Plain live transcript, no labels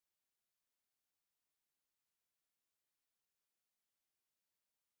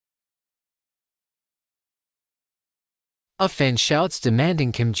A fan shouts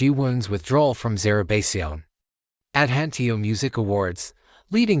demanding Kim Ji Woong's withdrawal from ZEROBASEONE at Hanteo Music Awards,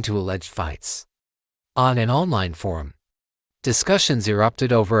 leading to alleged fights. On an online forum, discussions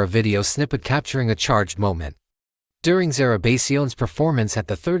erupted over a video snippet capturing a charged moment during ZEROBASEONE's performance at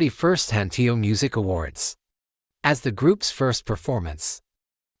the 31st Hanteo Music Awards. As the group's first performance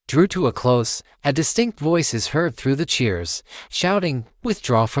drew to a close, a distinct voice is heard through the cheers, shouting,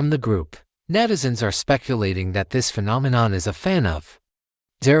 "Withdraw from the group." Netizens are speculating that this phenomenon is a fan of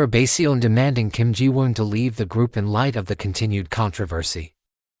ZEROBASEONE demanding Kim Ji Woong to leave the group in light of the continued controversy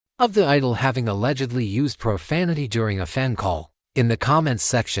of the idol having allegedly used profanity during a fan call. In the comments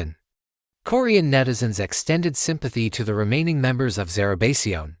section, Korean netizens extended sympathy to the remaining members of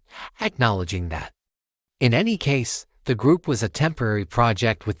ZEROBASEONE, acknowledging that, in any case, the group was a temporary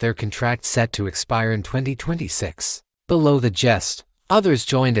project with their contract set to expire in 2026. Below the jest, others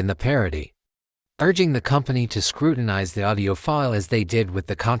joined in the parody, urging the company to scrutinize the audio file as they did with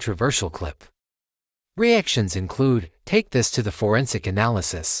the controversial clip. Reactions include, "Take this to the forensic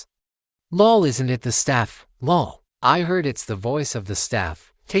analysis." "Lol, isn't it the staff? Lol. I heard it's the voice of the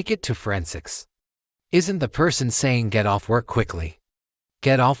staff. Take it to forensics." "Isn't the person saying get off work quickly?"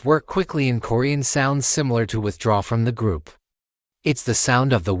 Get off work quickly in Korean sounds similar to withdraw from the group. "It's the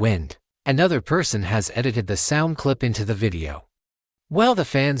sound of the wind." Another person has edited the sound clip into the video. Well, the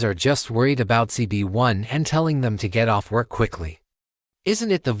fans are just worried about CB1 and telling them to get off work quickly.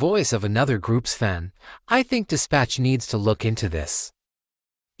 "Isn't it the voice of another group's fan? I think Dispatch needs to look into this."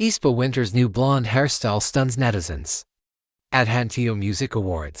 aespa Winter's new blonde hairstyle stuns netizens at Hanteo Music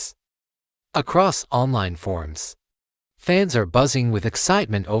Awards. Across online forums, fans are buzzing with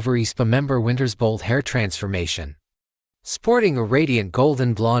excitement over aespa member Winter's bold hair transformation. Sporting a radiant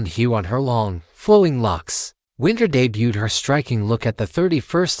golden blonde hue on her long, flowing locks, Winter debuted her striking look at the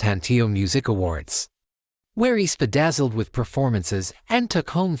 31st Hanteo Music Awards, where aespa dazzled with performances and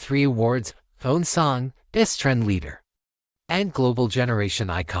took home 3 awards: Own Song, Best Trend Leader, and Global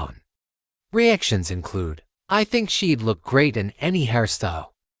Generation Icon. Reactions include, "I think she'd look great in any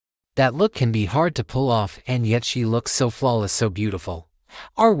hairstyle. That look can be hard to pull off and yet she looks so flawless, so beautiful.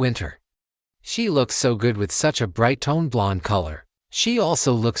 Our Winter. She looks so good with such a bright toned blonde color. She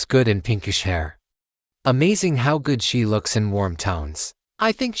also looks good in pinkish hair. Amazing how good she looks in warm tones.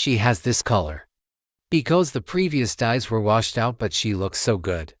 I think she has this color because the previous dyes were washed out, but she looks so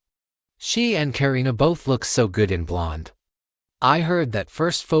good. She and Karina both look so good in blonde." I heard that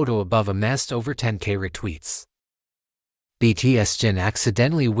first photo above amassed over 10K retweets. BTS Jin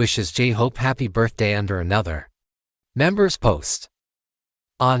accidentally wishes J-Hope happy birthday under another member's post.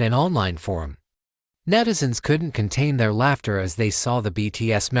 On an online forum, netizens couldn't contain their laughter as they saw the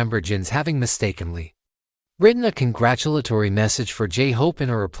BTS member Jin's having mistakenly written a congratulatory message for J-Hope in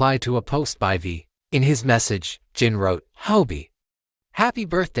a reply to a post by V. In his message, Jin wrote, "Hybe, happy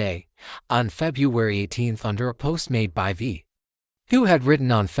birthday," on February 18th under a post made by V, who had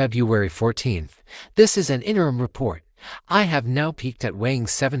written on February 14th, "This is an interim report. I have now peaked at weighing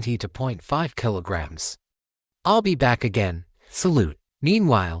 70.5 kilograms. I'll be back again. Salute."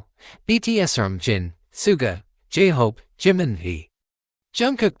 Meanwhile, BTS Jin, Suga, J-Hope, Jaemin v.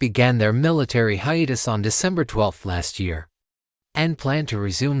 Jungkook began their military hiatus on December 12 last year and plan to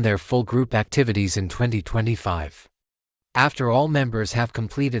resume their full group activities in 2025. After all members have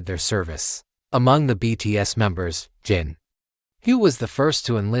completed their service. Among the BTS members, Jin, who was the first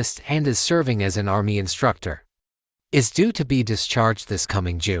to enlist and is serving as an army instructor, is due to be discharged this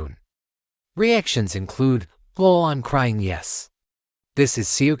coming June. Reactions include, "Lol, I'm crying, yes. This is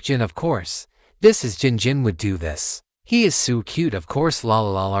Seokjin, of course. This is Jin. Jin would do this. He is so cute, of course.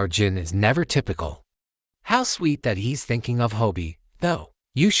 Lol, our Jin is never typical. How sweet that he's thinking of Hybe, though."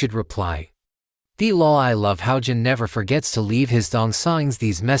 You should reply, "Lol, I love how Jin never forgets to leave his dong songs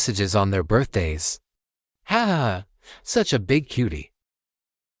these messages on their birthdays. Ha ha ha, such a big cutie."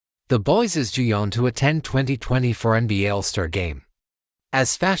 The BOYZ's Juyeon to attend 2024 NBA All-Star Game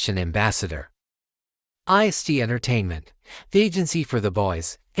as fashion ambassador. IST Entertainment, the agency for the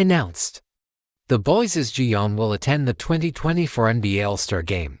BOYZ, announced the BOYZ's Juyeon will attend the 2024 NBA All-Star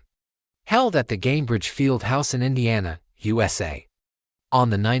Game, held at the Gainbridge Fieldhouse in Indiana, USA, on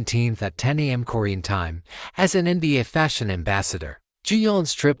the 19th at 10 a.m. Korean time. As an NBA fashion ambassador,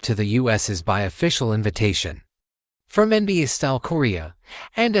 Juyeon's trip to the US is by official invitation from NBA Style Korea,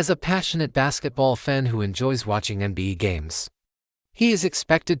 and as a passionate basketball fan who enjoys watching NBA games, he is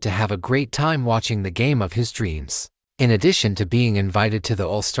expected to have a great time watching the game of his dreams. In addition to being invited to the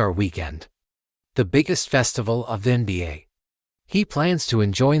All-Star Weekend, the biggest festival of the NBA, he plans to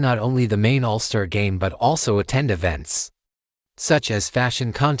enjoy not only the main All-Star Game but also attend events such as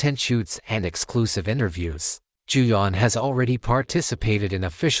fashion content shoots and exclusive interviews. Juyeon has already participated in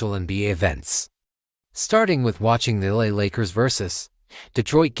official NBA events, starting with watching the LA Lakers vs.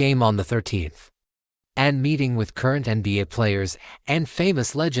 Detroit game on the 13th, and meeting with current NBA players and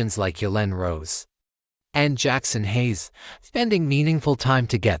famous legends like Jalen Rose and Jackson Hayes, spending meaningful time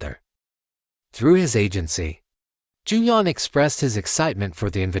together. Through his agency, Juyeon expressed his excitement for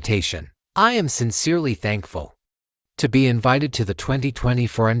the invitation. "I am sincerely thankful to be invited to the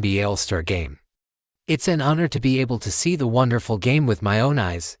 2024 NBA All-Star Game. It's an honor to be able to see the wonderful game with my own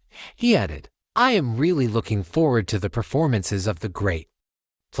eyes," he added. "I am really looking forward to the performances of the great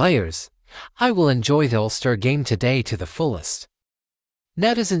players. I will enjoy the All-Star Game today to the fullest."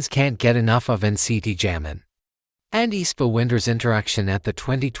 Netizens can't get enough of NCT Jaemin and aespa Winter's interaction at the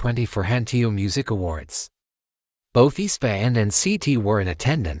 2024 Hanteo Music Awards. Both aespa and NCT were in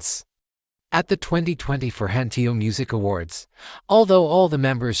attendance at the 2024 Hanteo Music Awards, although all the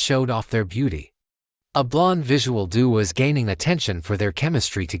members showed off their beauty. A blonde visual duo was gaining attention for their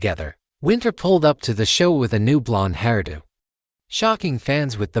chemistry together. Winter pulled up to the show with a new blonde hairdo, shocking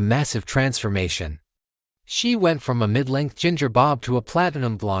fans with the massive transformation. She went from a mid-length ginger bob to a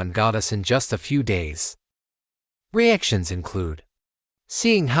platinum blonde goddess in just a few days. Reactions include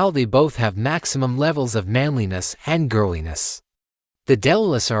seeing how they both have maximum levels of manliness and girliness. The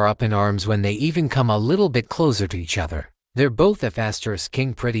I-DLE are up in arms when they even come a little bit closer to each other. They're both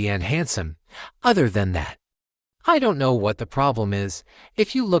king pretty and handsome. Other than that, I don't know what the problem is.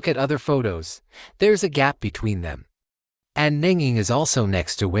 If you look at other photos, there's a gap between them. And Ninging is also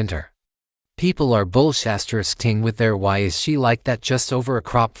next to Winter. People are bullshitting with their "why is she like that" just over a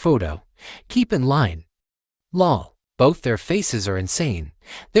crop photo. Keep in line. Lol. Both their faces are insane.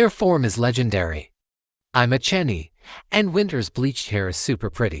 Their form is legendary. I'm a Chenny, and Winter's bleached hair is super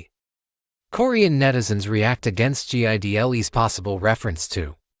pretty. Korean netizens react against I-DLE's possible reference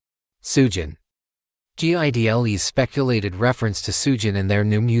to Soojin. I-DLE's speculated reference to Soojin in their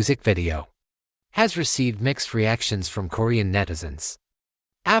new music video has received mixed reactions from Korean netizens.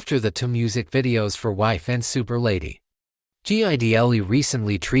 After the two music videos for Wife and Super Lady, I-DLE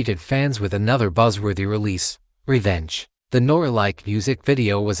recently treated fans with another buzzworthy release, Revenge. The Nora-like music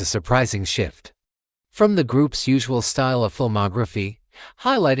video was a surprising shift from the group's usual style of filmography,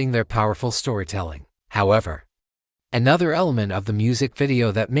 highlighting their powerful storytelling. However, another element of the music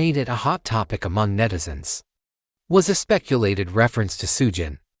video that made it a hot topic among netizens was a speculated reference to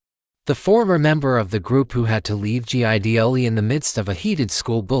Soojin, the former member of the group who had to leave I-DLE in the midst of a heated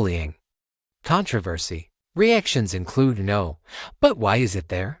school bullying controversy. Reactions include "no, but why is it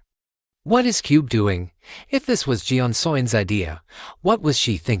there? What is Cube doing? If this was Soin's idea, what was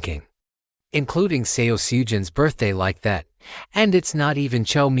she thinking? Including Soojin's birthday like that, and it's not even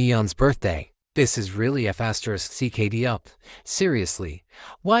Cho Myeon's birthday. This is really *CKD up. Seriously,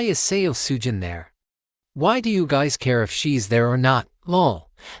 why is Soojin there? Why do you guys care if she's there or not? Lol.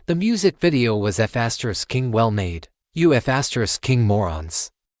 The music video was *king well made. You *king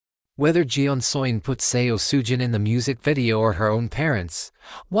morons. Whether Soin put Soojin in the music video or her own parents,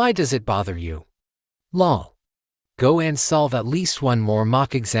 why does it bother you? Lol. Go and solve at least one more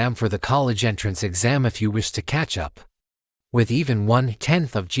mock exam for the college entrance exam if you wish to catch up with even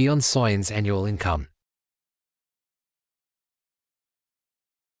 1/10 of Soin's annual income.